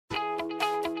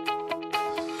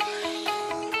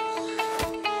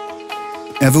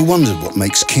Ever wondered what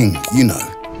makes King, you know,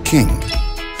 King?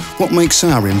 What makes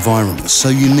our environment so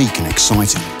unique and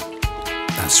exciting?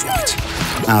 That's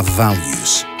right, our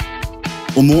values.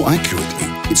 Or more accurately,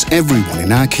 it's everyone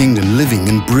in our kingdom living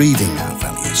and breathing our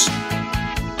values.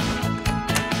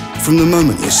 From the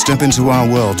moment you step into our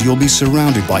world, you'll be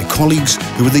surrounded by colleagues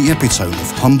who are the epitome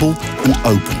of humble and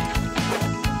open.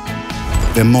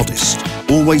 They're modest,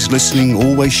 always listening,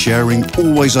 always sharing,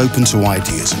 always open to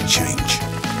ideas and change.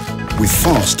 We're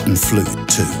fast and fluid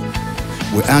too.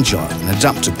 We're agile and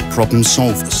adaptable problem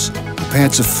solvers.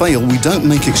 Prepared to fail, we don't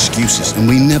make excuses and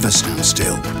we never stand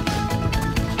still.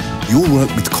 You'll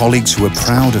work with colleagues who are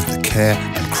proud of the care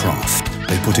and craft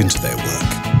they put into their work.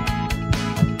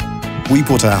 We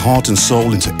put our heart and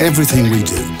soul into everything we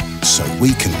do, so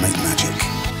we can make magic.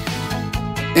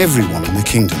 Everyone in the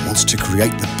kingdom wants to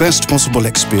create the best possible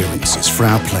experiences for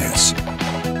our players.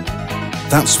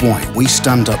 That's why we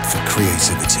stand up for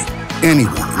creativity.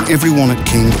 Anyone and everyone at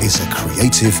King is a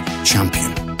creative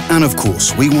champion. And of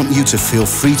course, we want you to feel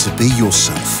free to be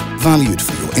yourself, valued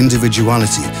for your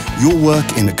individuality, your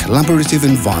work in a collaborative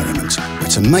environment where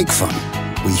to make fun,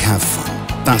 we have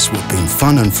fun. That's what being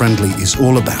fun and friendly is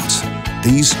all about.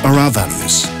 These are our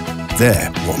values.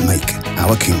 They're what make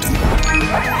our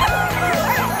kingdom.